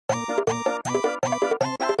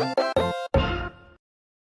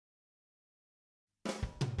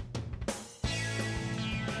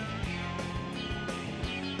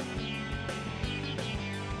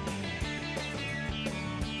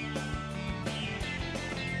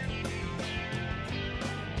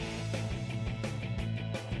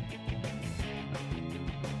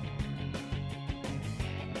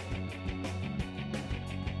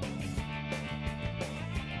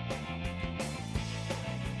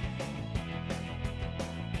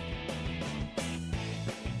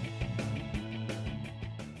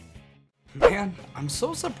man. I'm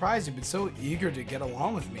so surprised you've been so eager to get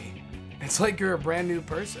along with me. It's like you're a brand new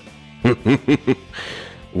person.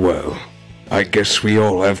 Well, I guess we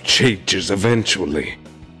all have changes eventually.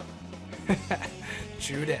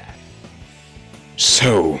 True that.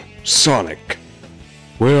 So, Sonic,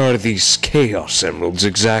 where are these Chaos Emeralds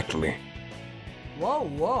exactly?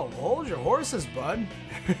 Whoa, hold your horses, bud.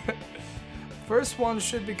 First one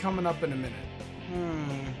should be coming up in a minute.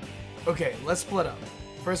 Okay, let's split up.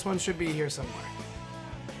 First one should be here somewhere.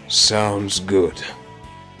 Sounds good.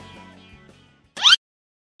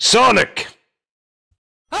 Sonic!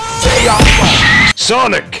 Stay off!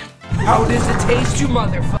 Sonic! How does it taste, you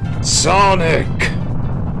motherfucker? Sonic!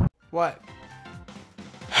 What?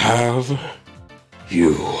 Have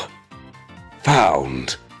you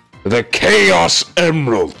found the Chaos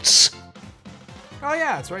Emeralds? Oh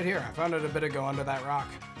yeah, it's right here. I found it a bit ago under that rock.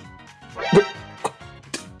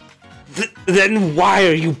 Then why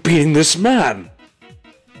are you beating this man?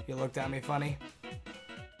 You looked at me funny.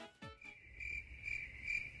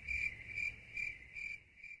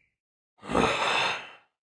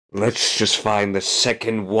 Let's just find the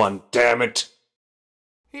second one, damn it.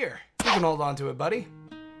 Here, you can hold on to it, buddy.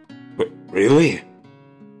 Really?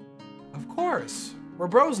 Of course. We're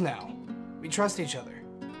bros now. We trust each other.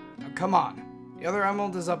 Now come on. The other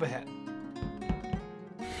emerald is up ahead.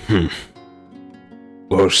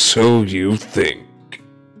 Or so you think.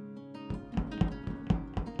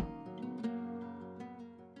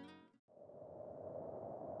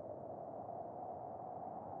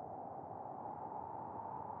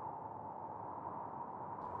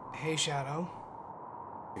 Hey, Shadow.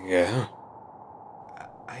 Yeah?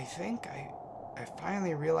 I think I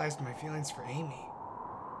finally realized my feelings for Amy.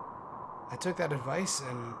 I took that advice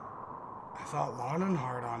and I thought long and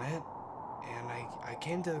hard on it, and I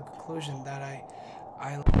came to the conclusion that I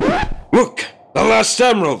Look! The last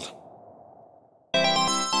emerald!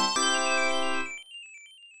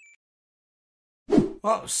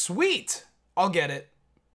 Oh, sweet! I'll get it.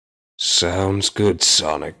 Sounds good,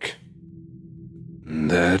 Sonic.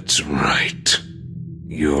 That's right.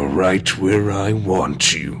 You're right where I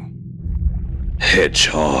want you.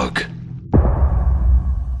 Hedgehog.